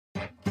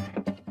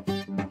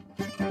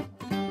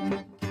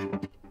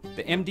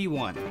The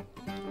MD1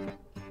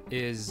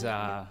 is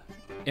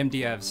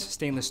MDF's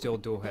stainless steel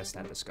dual head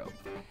stethoscope.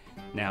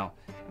 Now,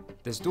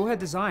 this dual head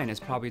design is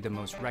probably the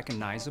most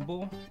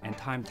recognizable and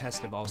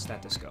time-tested of all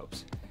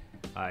stethoscopes.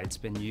 It's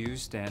been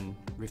used and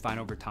refined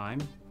over time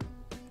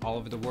all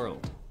over the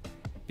world.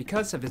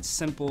 Because of its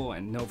simple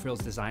and no-frills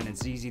design,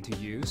 it's easy to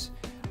use.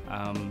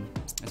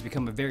 It's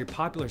become a very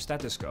popular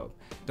stethoscope,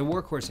 the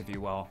workhorse, if you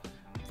will,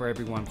 for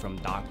everyone from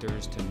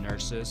doctors to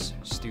nurses,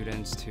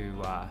 students to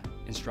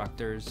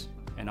instructors,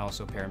 and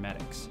also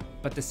paramedics.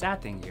 But the sad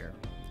thing here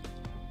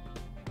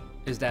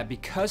is that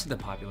because of the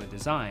popular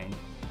design,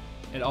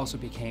 it also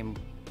became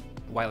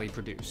widely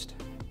produced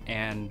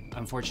and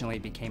unfortunately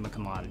became a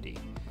commodity.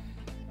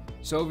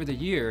 So over the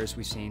years,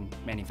 we've seen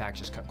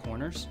manufacturers cut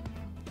corners,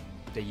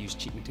 they use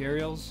cheap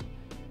materials,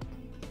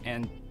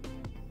 and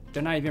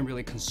they're not even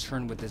really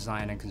concerned with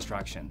design and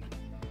construction.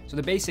 So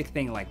the basic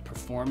thing like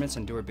performance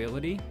and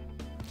durability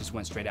just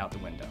went straight out the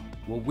window.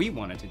 What we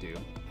wanted to do,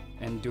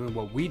 and doing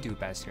what we do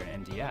best here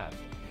at MDF,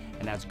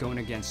 and that's going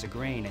against the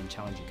grain and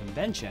challenging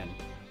convention,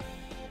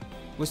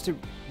 was to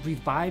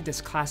revive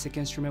this classic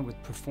instrument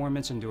with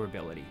performance and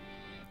durability.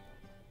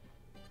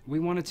 We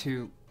wanted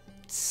to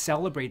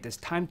celebrate this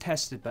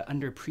time-tested but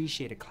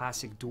underappreciated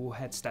classic dual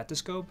head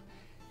stethoscope,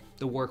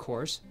 the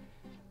workhorse,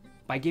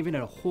 by giving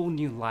it a whole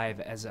new life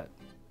as a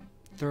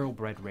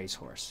thoroughbred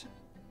racehorse.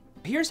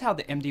 Here's how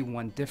the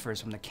MD1 differs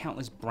from the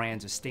countless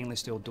brands of stainless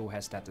steel dual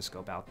head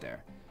stethoscope out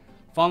there.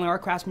 Following our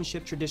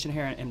craftsmanship tradition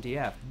here at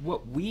MDF,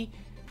 what we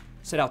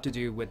set out to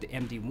do with the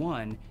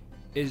MD1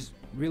 is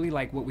really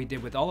like what we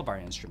did with all of our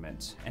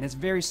instruments. And it's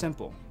very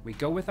simple. We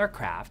go with our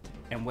craft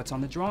and what's on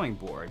the drawing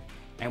board,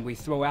 and we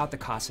throw out the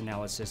cost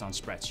analysis on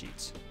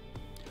spreadsheets.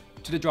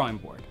 To the drawing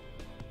board.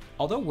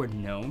 Although we're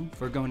known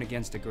for going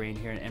against the grain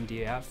here at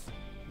MDF,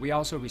 we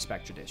also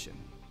respect tradition.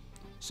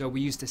 So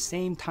we use the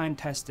same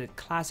time-tested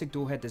classic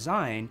dual head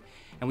design,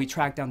 and we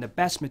track down the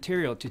best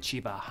material to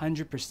achieve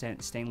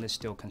 100% stainless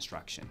steel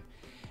construction.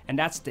 And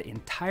that's the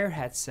entire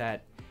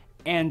headset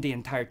and the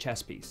entire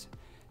chest piece.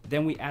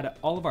 Then we added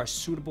all of our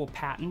suitable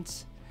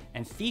patents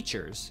and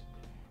features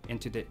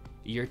into the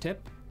ear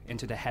tip,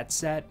 into the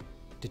headset,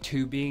 the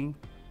tubing,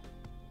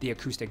 the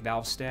acoustic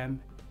valve stem,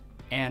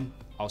 and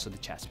also the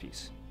chest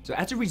piece. So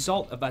as a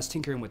result of us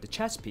tinkering with the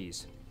chest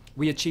piece,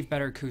 we achieved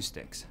better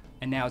acoustics,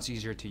 and now it's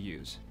easier to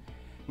use.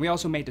 We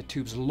also made the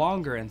tubes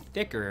longer and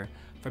thicker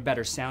for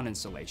better sound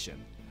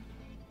insulation.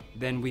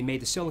 Then we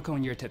made the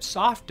silicone ear tips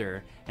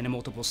softer and in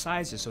multiple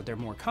sizes so they're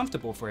more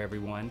comfortable for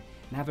everyone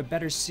and have a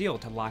better seal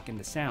to lock in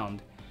the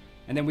sound.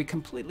 And then we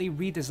completely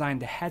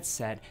redesigned the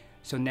headset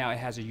so now it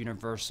has a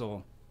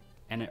universal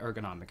and an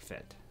ergonomic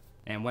fit.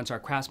 And once our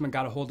craftsmen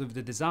got a hold of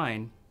the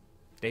design,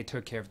 they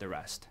took care of the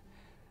rest.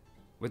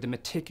 With the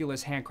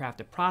meticulous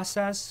handcrafted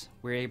process,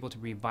 we're able to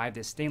revive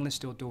this stainless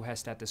steel dual head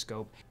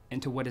stethoscope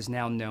into what is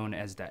now known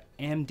as the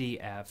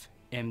MDF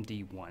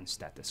MD1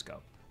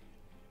 stethoscope.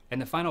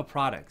 And the final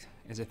product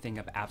is a thing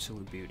of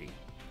absolute beauty.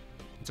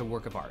 It's a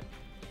work of art,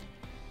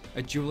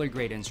 a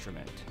jewelry-grade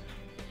instrument.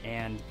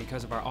 And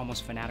because of our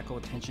almost fanatical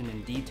attention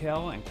in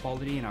detail and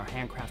quality in our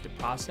handcrafted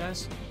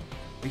process,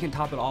 we can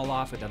top it all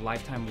off with a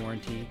lifetime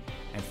warranty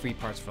and free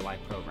parts for life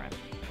program.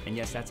 And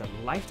yes, that's a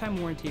lifetime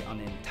warranty on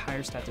the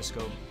entire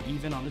stethoscope,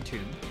 even on the tube.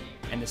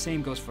 And the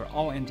same goes for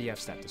all MDF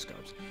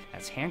stethoscopes.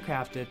 That's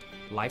handcrafted,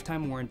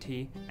 lifetime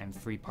warranty, and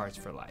free parts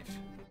for life.